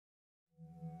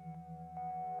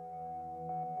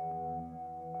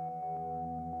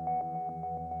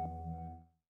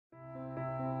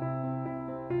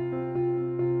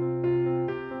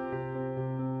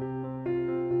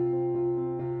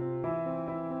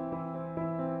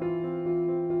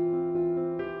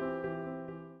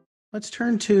let's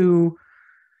turn to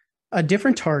a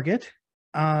different target.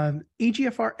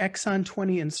 EGFR exon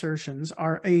 20 insertions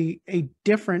are a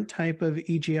different type of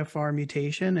EGFR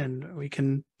mutation, and we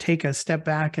can take a step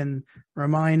back and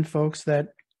remind folks that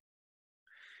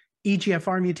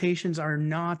EGFR mutations are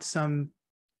not some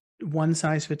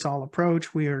one-size-fits-all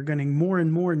approach. We are getting more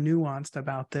and more nuanced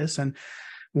about this, and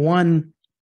one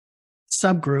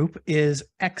subgroup is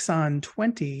exon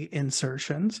 20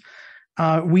 insertions.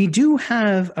 We do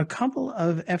have a couple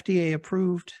of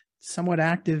FDA-approved, somewhat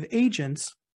active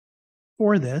agents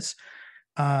for this.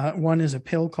 One is a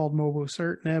pill called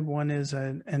Sunvozertinib, one is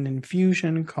an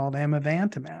infusion called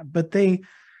amivantamab, but they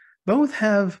both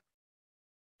have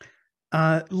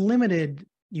limited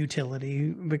utility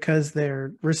because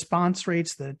their response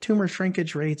rates, the tumor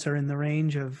shrinkage rates, are in the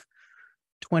range of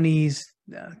 20s,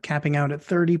 capping out at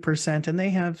 30%, and they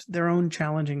have their own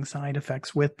challenging side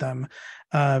effects with them.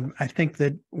 I think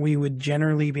that we would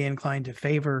generally be inclined to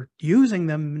favor using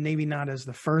them, maybe not as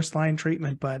the first line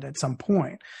treatment, but at some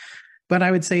point. But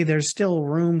I would say there's still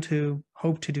room to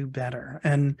hope to do better.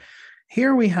 And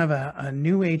here we have a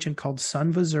new agent called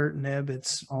Sunvozertinib.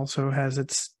 It also has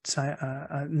its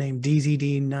name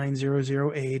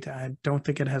DZD9008. I don't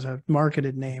think it has a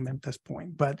marketed name at this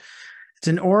point, but it's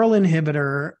an oral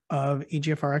inhibitor of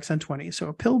EGFR exon 20. So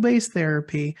a pill-based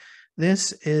therapy.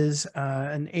 This is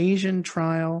an Asian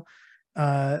trial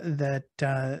that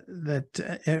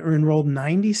enrolled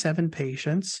 97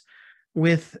 patients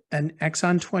with an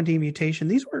exon 20 mutation.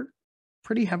 These were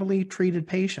pretty heavily treated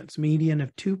patients, median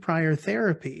of 2 prior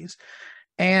therapies.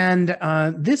 And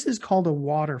this is called a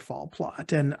waterfall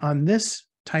plot. And on this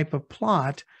type of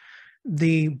plot,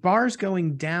 the bars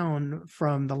going down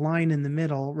from the line in the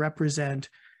middle represent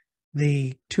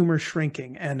the tumor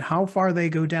shrinking, and how far they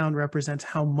go down represents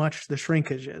how much the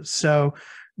shrinkage is. So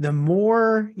the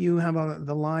more you have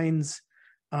the lines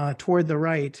toward the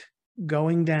right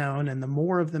going down, and the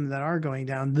more of them that are going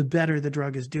down, the better the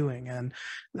drug is doing. And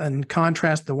in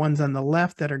contrast, the ones on the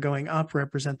left that are going up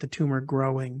represent the tumor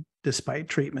growing despite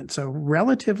treatment. So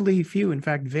relatively few, in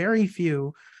fact, very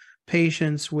few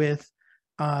patients with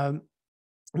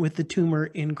the tumor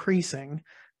increasing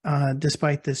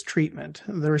despite this treatment.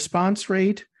 The response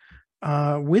rate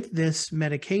with this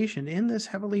medication in this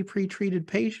heavily pretreated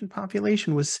patient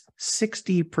population was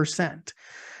 60%.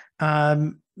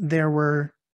 There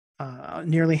were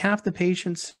nearly half the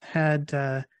patients had,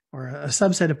 or a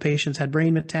subset of patients had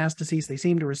brain metastases. They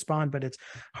seemed to respond, but it's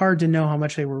hard to know how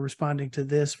much they were responding to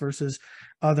this versus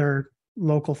other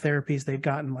local therapies they've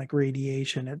gotten, like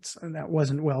radiation. That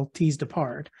wasn't well teased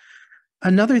apart.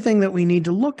 Another thing that we need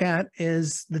to look at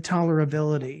is the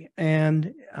tolerability.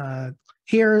 And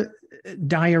here,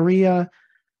 diarrhea,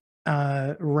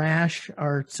 rash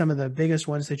are some of the biggest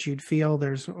ones that you'd feel.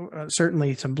 There's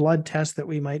certainly some blood tests that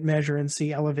we might measure and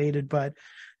see elevated, but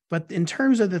in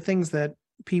terms of the things that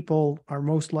people are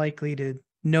most likely to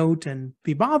note and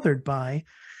be bothered by,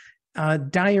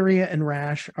 diarrhea and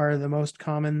rash are the most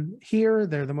common here.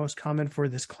 They're the most common for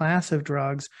this class of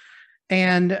drugs.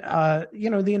 And,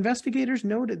 the investigators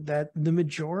noted that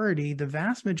the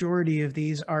vast majority of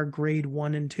these are grade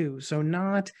 1 and 2, so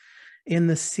not in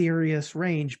the serious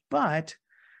range. But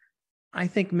I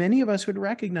think many of us would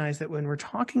recognize that when we're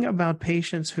talking about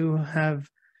patients who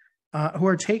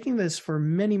are taking this for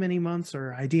many, many months,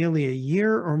 or ideally a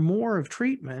year or more of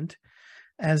treatment,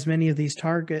 as many of these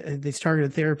targeted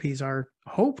therapies are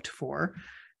hoped for,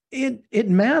 it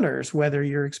matters whether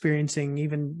you're experiencing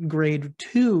even grade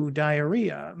 2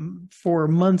 diarrhea for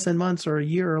months and months or a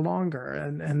year or longer,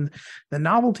 and the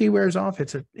novelty wears off.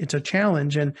 It's a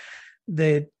challenge, and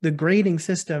the grading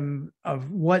system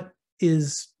of what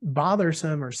is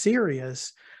bothersome or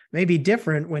serious may be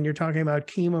different when you're talking about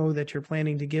chemo that you're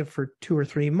planning to give for 2 or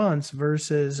 3 months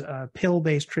versus a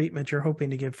pill-based treatment you're hoping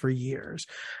to give for years.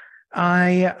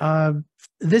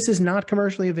 This is not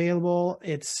commercially available.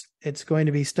 It's going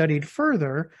to be studied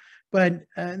further, but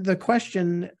the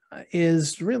question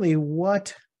is really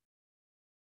what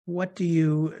do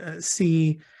you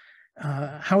see?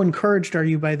 How encouraged are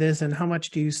you by this, and how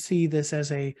much do you see this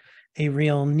as a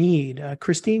real need?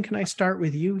 Christine, can I start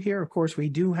with you here? Of course, we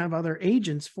do have other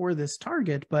agents for this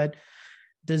target, but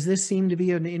does this seem to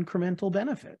be an incremental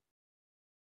benefit?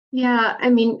 Yeah,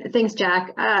 thanks,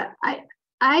 Jack.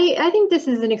 I think this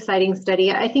is an exciting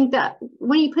study. I think that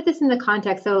when you put this in the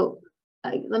context,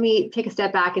 let me take a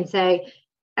step back and say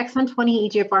exon 20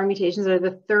 EGFR mutations are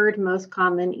the 3rd most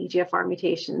common EGFR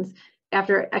mutations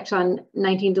after exon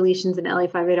 19 deletions and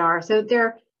LA58R. So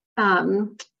they're a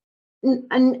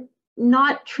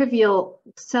not trivial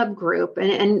subgroup,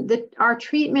 and our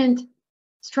treatment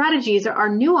strategies are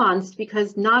nuanced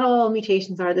because not all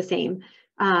mutations are the same.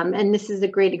 And this is a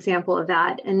great example of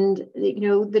that. And,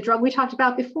 the drug we talked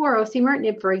about before,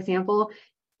 osimertinib, for example,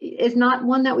 is not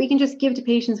one that we can just give to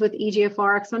patients with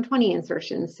EGFR exon 20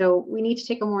 insertions. So we need to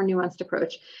take a more nuanced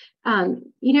approach.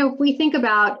 If we think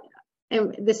about,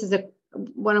 and this is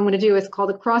what I'm going to do is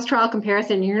called a cross-trial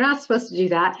comparison. You're not supposed to do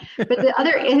that, but the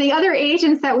other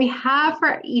agents that we have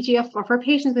for EGFR, for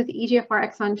patients with EGFR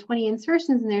exon 20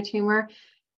 insertions in their tumor,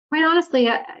 quite honestly,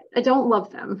 I don't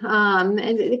love them.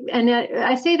 And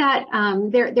I say that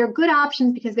they're good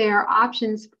options because they are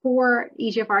options for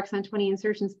EGFR exon 20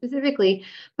 insertions specifically,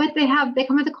 but they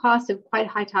come at the cost of quite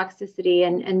high toxicity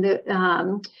and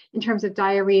in terms of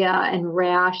diarrhea and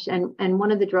rash. And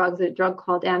one of the drugs, a drug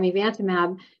called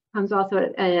amivantamab, comes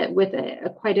also with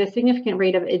quite a significant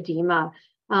rate of edema.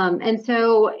 And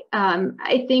so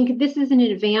I think this is an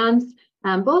advance,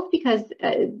 both because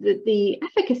the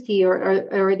efficacy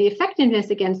or the effectiveness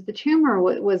against the tumor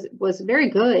was very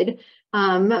good,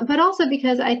 but also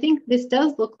because I think this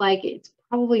does look like it's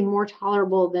probably more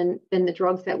tolerable than the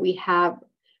drugs that we have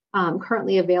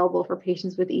currently available for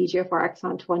patients with EGFR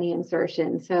exon 20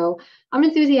 insertion. So I'm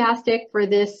enthusiastic for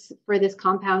this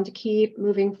compound to keep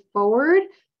moving forward.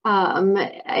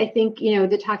 I think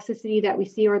the toxicity that we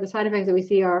see or the side effects that we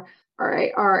see are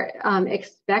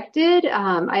expected.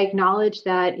 I acknowledge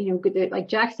that like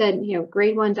Jack said,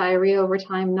 grade 1 diarrhea over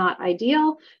time not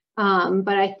ideal,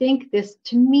 but I think this,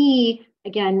 to me,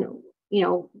 again,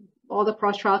 all the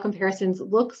cross-trial comparisons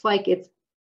looks like it's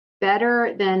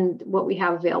better than what we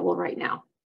have available right now.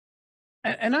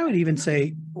 And I would even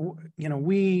say,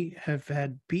 we have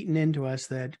had beaten into us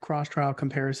that cross-trial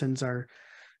comparisons are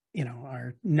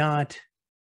not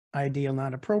ideal,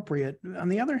 not appropriate. On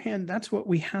the other hand, that's what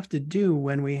we have to do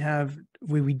when we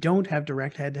don't have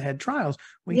direct head-to-head trials.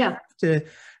 We have to,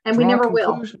 and we never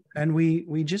will. And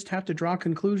we just have to draw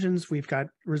conclusions. We've got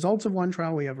results of one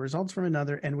trial, we have results from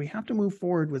another, and we have to move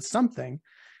forward with something.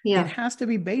 It has to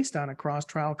be based on a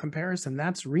cross-trial comparison.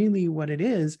 That's really what it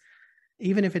is.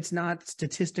 Even if it's not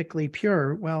statistically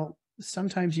pure, well,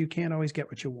 sometimes you can't always get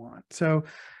what you want. So,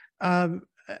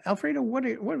 Alfredo, what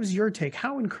was your take?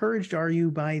 How encouraged are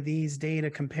you by these data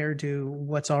compared to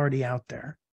what's already out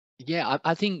there? Yeah,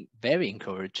 I think very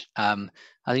encouraged. I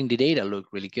think the data look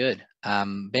really good.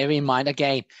 Bear in mind,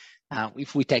 again,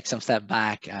 if we take some step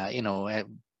back,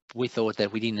 we thought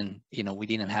that we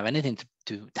didn't have anything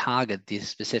to target this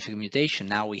specific mutation.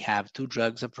 Now we have 2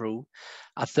 drugs approved,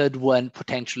 a third one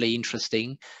potentially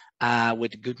interesting,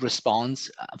 with good response.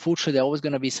 Unfortunately, there's always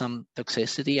going to be some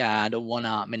toxicity. I don't want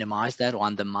to minimize that or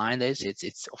undermine this.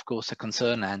 It's of course a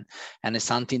concern and it's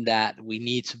something that we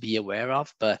need to be aware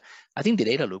of. But I think the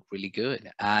data look really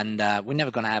good, and we're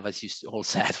never going to have, as you all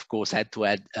said, of course,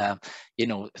 head-to-head,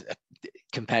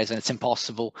 comparison. It's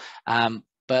impossible.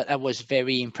 But I was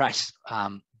very impressed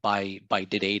by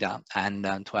the data and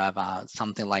to have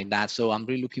something like that. So I'm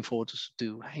really looking forward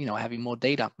to having more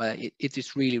data. But it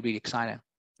is really, really exciting.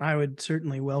 I would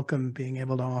certainly welcome being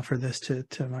able to offer this to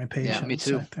my patients. Yeah, me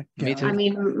too. Me too. I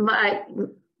mean,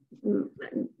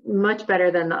 much better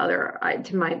than the other.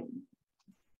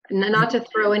 Not to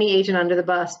throw any agent under the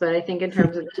bus, but I think in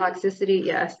terms of the toxicity,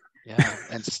 yes. Yeah,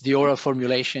 and it's the oral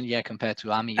formulation, compared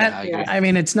to AMI. I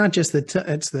mean, it's not just it's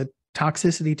the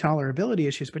toxicity tolerability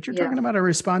issues, but you're talking about a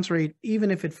response rate,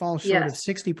 even if it falls short of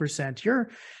 60%,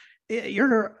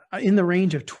 you're in the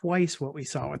range of twice what we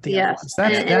saw with the other ones.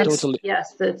 That's totally.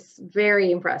 Yes, that's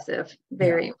very impressive.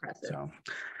 Very impressive. So